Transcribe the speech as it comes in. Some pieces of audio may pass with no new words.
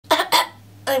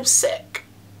I'm sick.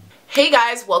 Hey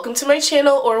guys, welcome to my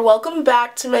channel, or welcome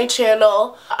back to my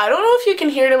channel. I don't know if you can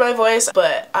hear it in my voice,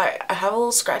 but I have a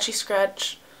little scratchy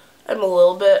scratch.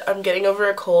 I'm getting over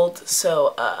a cold,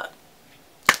 so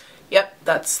yep,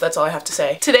 that's all I have to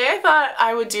say. Today I thought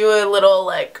I would do a little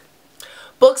like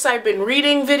books I've been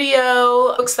reading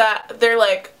video, books that they're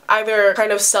like either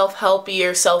kind of self-helpy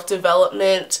or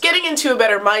self-development. Getting into a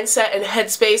better mindset and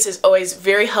headspace is always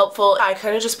very helpful. I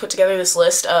kind of just put together this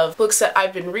list of books that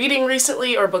I've been reading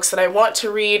recently, or books that I want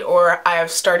to read or I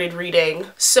have started reading.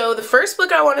 So the first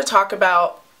book I want to talk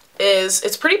about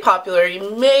it's pretty popular.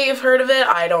 You may have heard of it,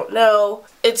 I don't know.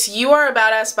 It's You Are a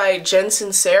Badass by Jen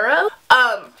Sincero.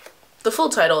 The full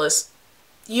title is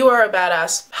You Are a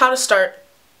Badass, How to Start...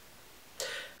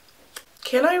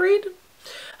 Can I read?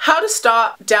 How to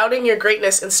Stop Doubting Your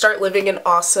Greatness and Start Living an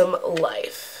Awesome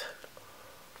Life.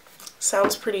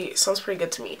 Sounds pretty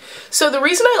good to me. So the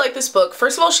reason I like this book,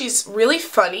 first of all, she's really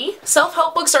funny.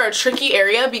 Self-help books are a tricky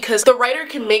area because the writer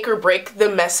can make or break the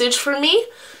message for me.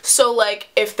 So like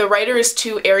if the writer is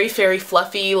too airy-fairy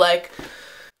fluffy, like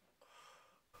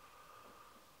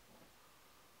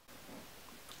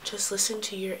just listen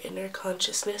to your inner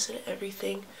consciousness and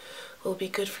everything will be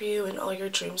good for you and all your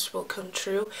dreams will come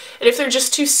true. And if they're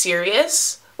just too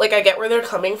serious, like I get where they're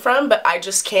coming from, but I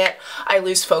just can't, I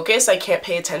lose focus, I can't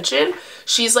pay attention.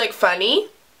 She's like funny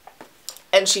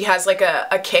and she has like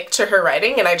a kick to her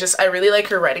writing, and I really like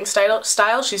her writing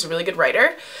style. She's a really good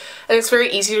writer and it's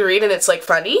very easy to read and it's like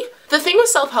funny. The thing with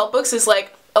self-help books is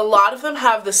like a lot of them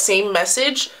have the same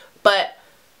message, but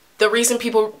the reason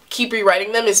people keep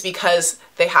rewriting them is because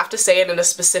they have to say it in a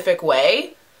specific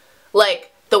way. Like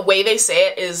the way they say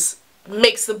it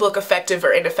makes the book effective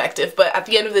or ineffective, but at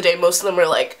the end of the day most of them are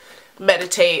like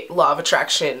meditate, law of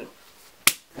attraction,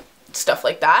 stuff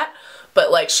like that. But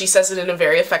like she says it in a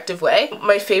very effective way.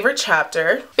 My favorite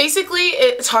chapter, basically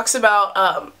it talks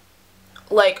about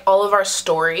like all of our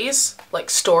stories,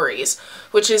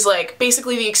 which is like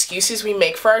basically the excuses we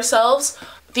make for ourselves.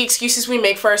 The excuses we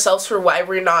make for ourselves for why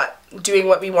we're not doing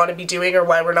what we want to be doing, or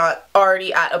why we're not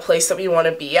already at a place that we want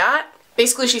to be at.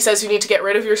 Basically she says you need to get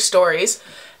rid of your stories,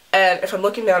 and if I'm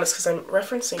looking down it's because I'm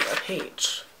referencing a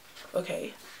page.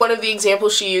 Okay. One of the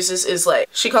examples she uses is like,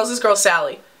 she calls this girl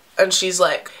Sally, and she's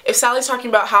like, if Sally's talking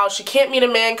about how she can't meet a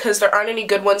man because there aren't any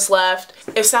good ones left,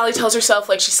 if Sally tells herself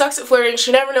like she sucks at flirting,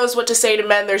 she never knows what to say to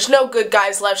men, there's no good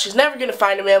guys left, she's never gonna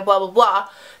find a man, blah blah blah,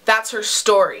 that's her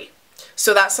story.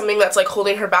 So that's something that's like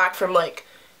holding her back from like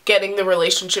getting the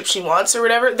relationship she wants or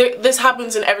whatever. This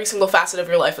happens in every single facet of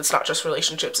your life. It's not just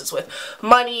relationships. It's with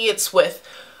money, it's with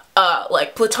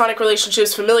like platonic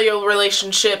relationships, familial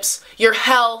relationships, your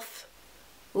health,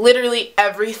 literally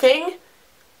everything.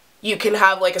 You can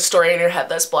have like a story in your head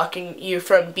that's blocking you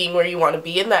from being where you want to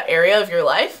be in that area of your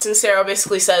life. Sincero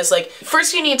basically says like,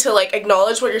 first you need to like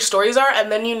acknowledge what your stories are,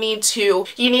 and then you need to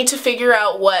figure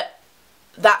out what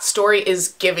that story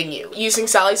is giving you. Using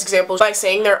Sally's example, by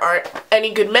saying there aren't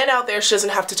any good men out there, she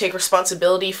doesn't have to take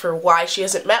responsibility for why she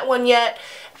hasn't met one yet,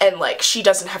 and like she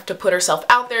doesn't have to put herself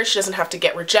out there, she doesn't have to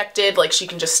get rejected, like she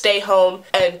can just stay home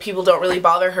and people don't really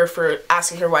bother her for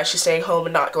asking her why she's staying home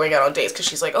and not going out on dates, because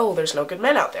she's like, oh, there's no good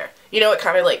men out there. You know, it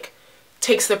kind of like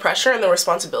takes the pressure and the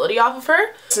responsibility off of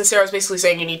her. Sincero's basically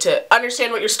saying you need to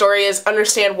understand what your story is,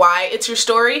 understand why it's your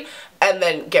story, and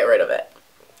then get rid of it.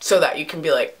 So that you can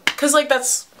be like, because like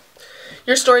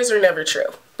your stories are never true,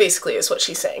 basically is what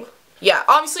she's saying. Yeah,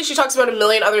 obviously she talks about a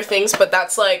million other things, but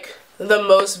that's like the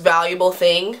most valuable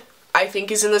thing I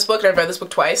think is in this book, and I've read this book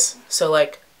twice, so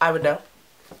like I would know.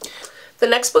 The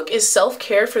next book is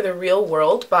Self-Care for the Real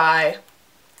World by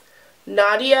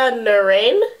Nadia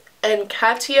Narain and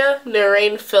Katia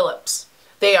Narain Phillips.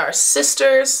 They are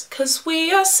sisters, 'cause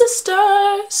we are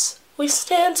sisters, we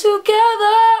stand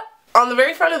together. On the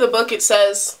very front of the book it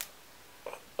says,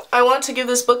 I want to give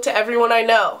this book to everyone I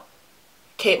know.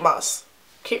 Kate Moss.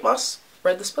 Kate Moss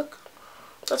read this book?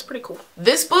 That's pretty cool.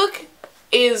 This book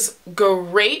is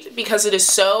great because it's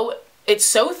so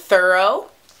thorough,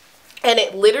 and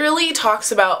it literally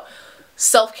talks about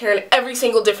self-care in every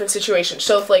single different situation.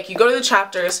 So if like you go to the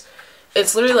chapters,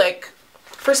 it's literally like,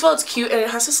 first of all it's cute, and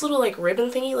it has this little like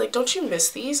ribbon thingy. Like, don't you miss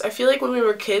these? I feel like when we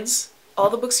were kids all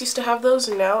the books used to have those,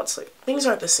 and now it's like things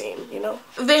aren't the same, you know?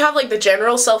 They have like the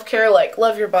general self-care, like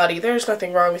love your body, there's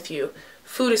nothing wrong with you,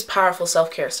 food is powerful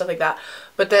self-care, stuff like that.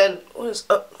 But then what is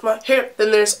up my hair?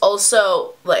 Then there's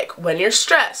also like when you're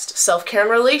stressed, self-care in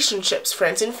relationships,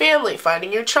 friends and family,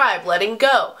 finding your tribe, letting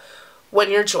go, when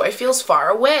your joy feels far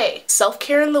away,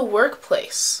 self-care in the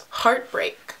workplace,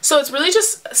 heartbreak. So it's really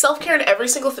just self-care in every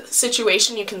single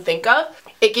situation you can think of.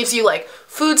 It gives you like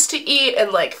foods to eat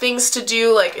and like things to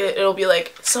do. Like it'll be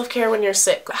like self-care when you're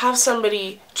sick. Have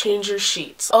somebody change your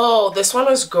sheets. Oh, this one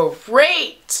was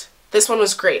great. This one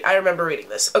was great. I remember reading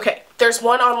this. Okay, there's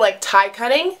one on like tie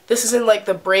cutting. This is in like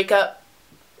the breakup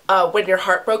when you're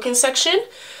heartbroken section.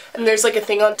 And there's like a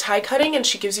thing on tie cutting, and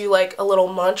she gives you like a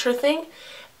little mantra thing.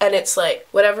 And it's like,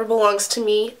 whatever belongs to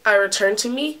me, I return to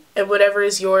me. And whatever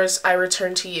is yours, I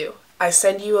return to you. I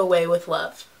send you away with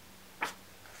love.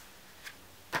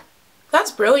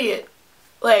 That's brilliant.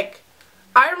 Like,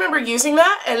 I remember using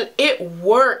that and it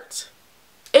worked.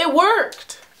 It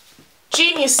worked.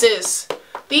 Geniuses.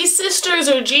 These sisters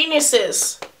are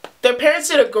geniuses. Their parents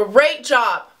did a great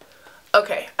job.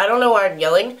 Okay, I don't know why I'm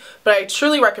yelling, but I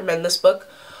truly recommend this book.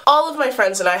 All of my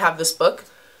friends and I have this book.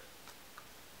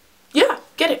 Yeah,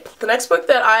 get it. The next book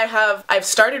that I've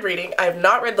started reading, I have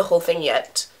not read the whole thing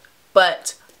yet,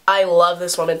 but I love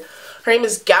this woman. Her name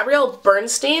is Gabrielle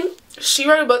Bernstein. She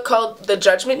wrote a book called The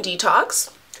Judgment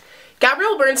Detox.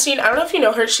 Gabrielle Bernstein, I don't know if you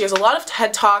know her, she has a lot of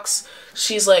TED Talks.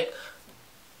 She's like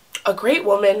a great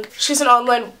woman. She's an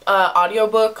online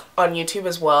audiobook on YouTube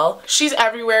as well. She's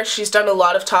everywhere. She's done a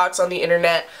lot of talks on the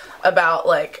internet about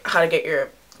like how to get your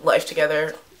life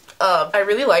together. I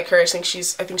really like her. I think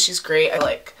she's great. I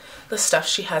like the stuff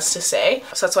she has to say.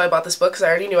 So that's why I bought this book, because I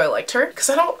already knew I liked her. Because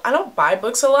I don't buy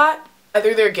books a lot.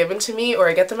 Either they're given to me or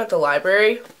I get them at the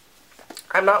library.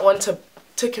 I'm not one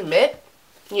to commit,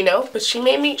 you know, but she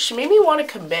made me want to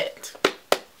commit.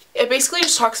 It basically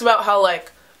just talks about how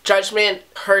like judgment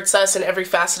hurts us in every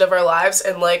facet of our lives,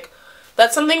 and like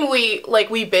that's something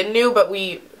we been knew but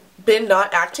we been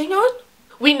not acting on.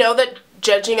 We know that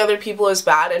judging other people is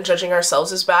bad and judging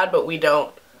ourselves is bad, but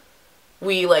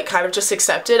we like kind of just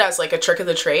accept it as like a trick of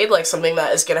the trade, like something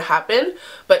that is gonna happen.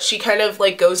 But she kind of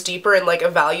like goes deeper and like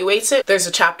evaluates it. There's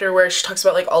a chapter where she talks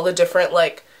about like all the different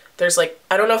like, there's like,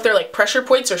 I don't know if they're like pressure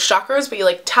points or chakras, but you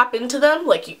like tap into them,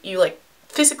 like you like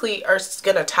physically are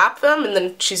gonna tap them, and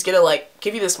then she's gonna like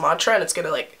give you this mantra and it's gonna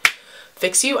like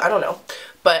fix you. I don't know,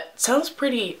 but sounds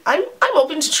pretty. I'm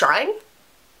open to trying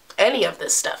any of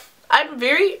this stuff. I'm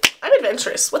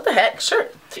adventurous. What the heck? Sure.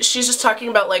 She's just talking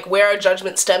about like where our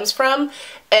judgment stems from,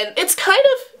 and it's kind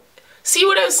of, see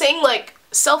what I was saying, like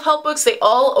self-help books, they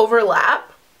all overlap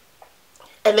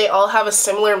and they all have a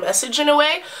similar message in a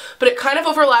way, but it kind of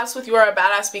overlaps with You Are a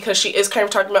Badass, because she is kind of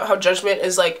talking about how judgment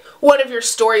is like one of your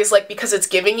stories, like because it's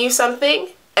giving you something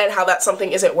and how that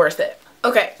something isn't worth it.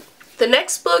 Okay, the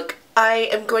next book I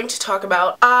am going to talk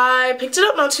about, I picked it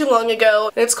up not too long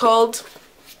ago, and it's called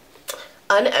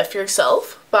Un-F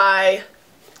Yourself by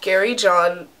Gary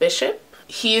John Bishop.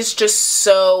 He's just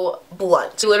so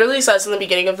blunt. He literally says in the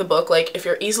beginning of the book, like, if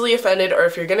you're easily offended or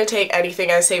if you're gonna take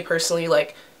anything I say personally,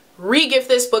 like, re-gift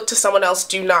this book to someone else,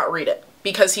 do not read it.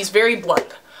 Because he's very blunt.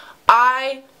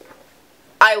 I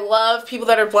love people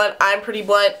that are blunt. I'm pretty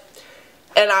blunt.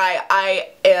 And I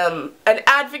am an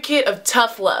advocate of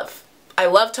tough love. I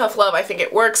love tough love. I think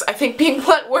it works. I think being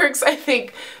blunt works. I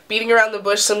think beating around the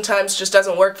bush sometimes just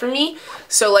doesn't work for me.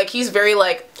 So like he's very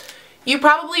like, you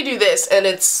probably do this and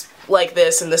it's like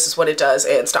this and this is what it does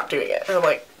and stop doing it. And I'm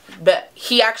like, bet.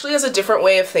 He actually has a different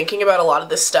way of thinking about a lot of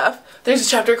this stuff. There's a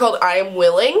chapter called I Am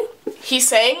Willing. He's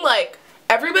saying like,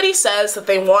 everybody says that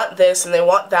they want this and they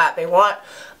want that. They want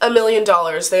 $1 million.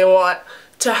 They want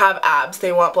to have abs.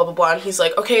 They want blah blah blah. And he's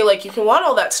like, okay, like you can want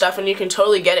all that stuff and you can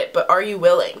totally get it, but are you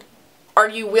willing? Are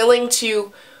you willing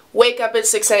to wake up at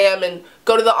 6 a.m. and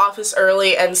go to the office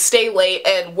early and stay late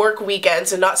and work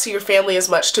weekends and not see your family as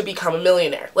much to become a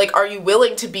millionaire? Like, are you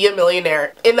willing to be a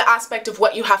millionaire in the aspect of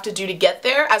what you have to do to get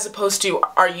there, as opposed to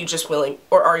are you just willing,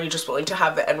 or are you just willing to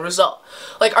have the end result?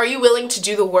 Like, are you willing to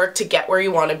do the work to get where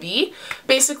you want to be,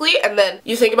 basically? And then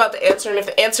you think about the answer, and if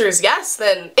the answer is yes,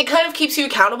 then it kind of keeps you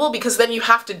accountable, because then you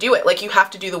have to do it. Like, you have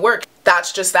to do the work.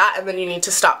 That's just that, and then you need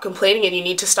to stop complaining and you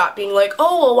need to stop being like,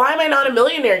 oh, well, why am I not a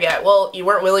millionaire yet? Well, you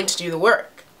weren't willing to do the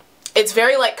work. It's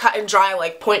very like cut and dry,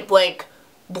 like point blank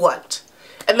blunt.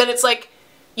 And then it's like,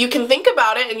 you can think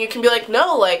about it and you can be like,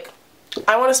 no, like,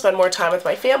 I want to spend more time with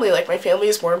my family. Like, my family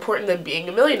is more important than being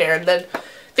a millionaire. And then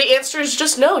the answer is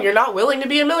just no, you're not willing to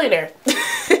be a millionaire.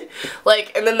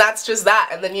 Like, and then that's just that.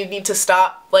 And then you need to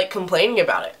stop, like, complaining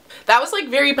about it. That was, like,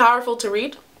 very powerful to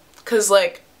read. Because,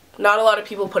 like, not a lot of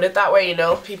people put it that way, you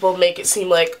know? People make it seem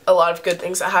like a lot of good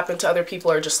things that happen to other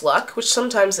people are just luck, which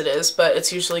sometimes it is, but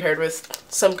it's usually paired with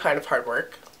some kind of hard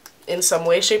work in some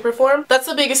way, shape, or form. That's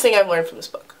the biggest thing I've learned from this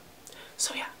book.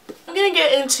 So yeah. I'm gonna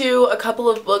get into a couple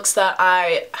of books that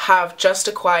I have just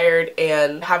acquired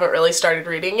and haven't really started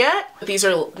reading yet. These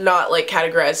are not like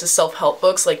categorized as self-help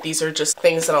books, like these are just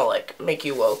things that'll like make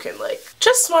you woke and like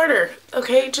just smarter,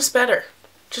 okay? Just better.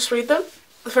 Just read them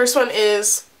The first one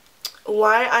is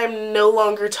Why I'm No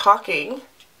Longer Talking,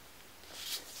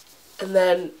 and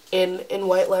then in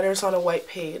white letters on a white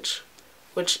page,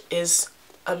 which is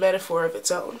a metaphor of its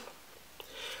own,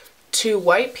 to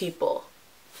white people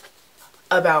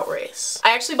about race.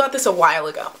 I actually bought this a while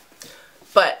ago,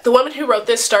 but the woman who wrote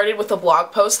this started with a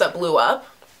blog post that blew up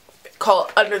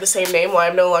called under the same name, Why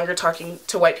I'm No Longer Talking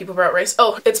to White People About Race.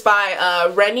 Oh, it's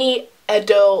by Rennie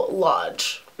Edo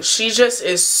Lodge. She just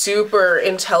is super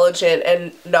intelligent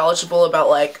and knowledgeable about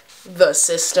like the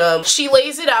system. She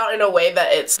lays it out in a way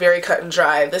that it's very cut and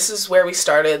dry. This is where we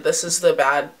started, this is the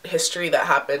bad history that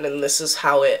happened, and this is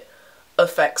how it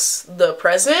affects the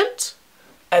present,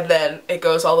 and then it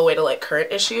goes all the way to like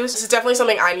current issues. This is definitely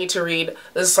something I need to read.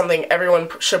 This is something everyone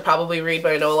should probably read,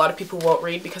 but I know a lot of people won't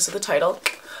read because of the title.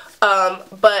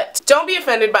 But don't be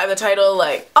offended by the title.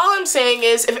 Like, all I'm saying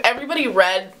is if everybody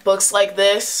read books like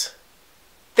this,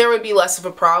 there would be less of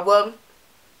a problem.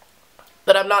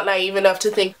 But I'm not naive enough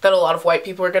to think that a lot of white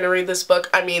people are going to read this book.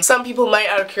 I mean, some people might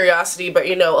out of curiosity, but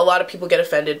you know, a lot of people get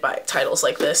offended by titles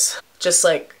like this. Just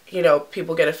like, you know,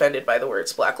 people get offended by the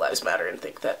words Black Lives Matter and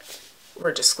think that we're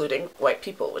excluding white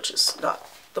people, which is not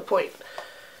the point.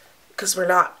 Because we're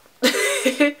not.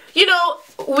 You know,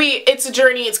 it's a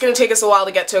journey. It's going to take us a while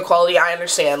to get to equality. I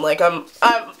understand. Like,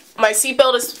 my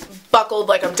seatbelt is buckled.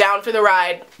 Like, I'm down for the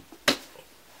ride.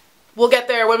 We'll get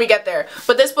there when we get there.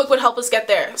 But this book would help us get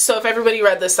there. So if everybody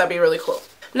read this, that'd be really cool.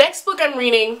 Next book I'm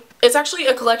reading, it's actually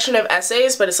a collection of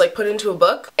essays, but it's like put into a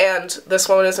book. And this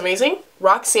one is amazing.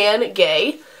 Roxane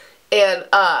Gay. And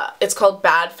it's called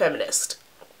Bad Feminist.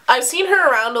 I've seen her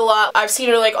around a lot. I've seen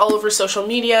her like all over social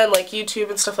media and like YouTube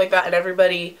and stuff like that. And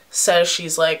everybody says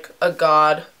she's like a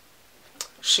god.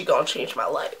 She gonna change my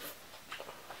life.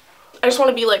 I just want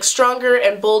to be like stronger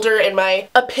and bolder in my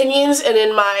opinions and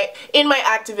in my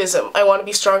activism. I want to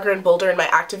be stronger and bolder in my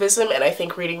activism, and I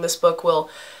think reading this book will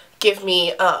give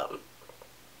me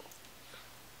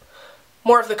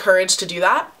more of the courage to do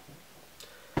that.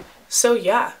 So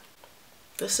yeah,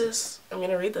 I'm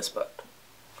gonna read this book.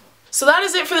 So that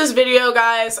is it for this video,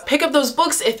 guys. Pick up those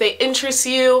books if they interest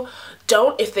you.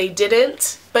 Don't if they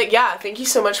didn't. But yeah, thank you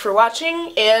so much for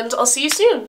watching, and I'll see you soon.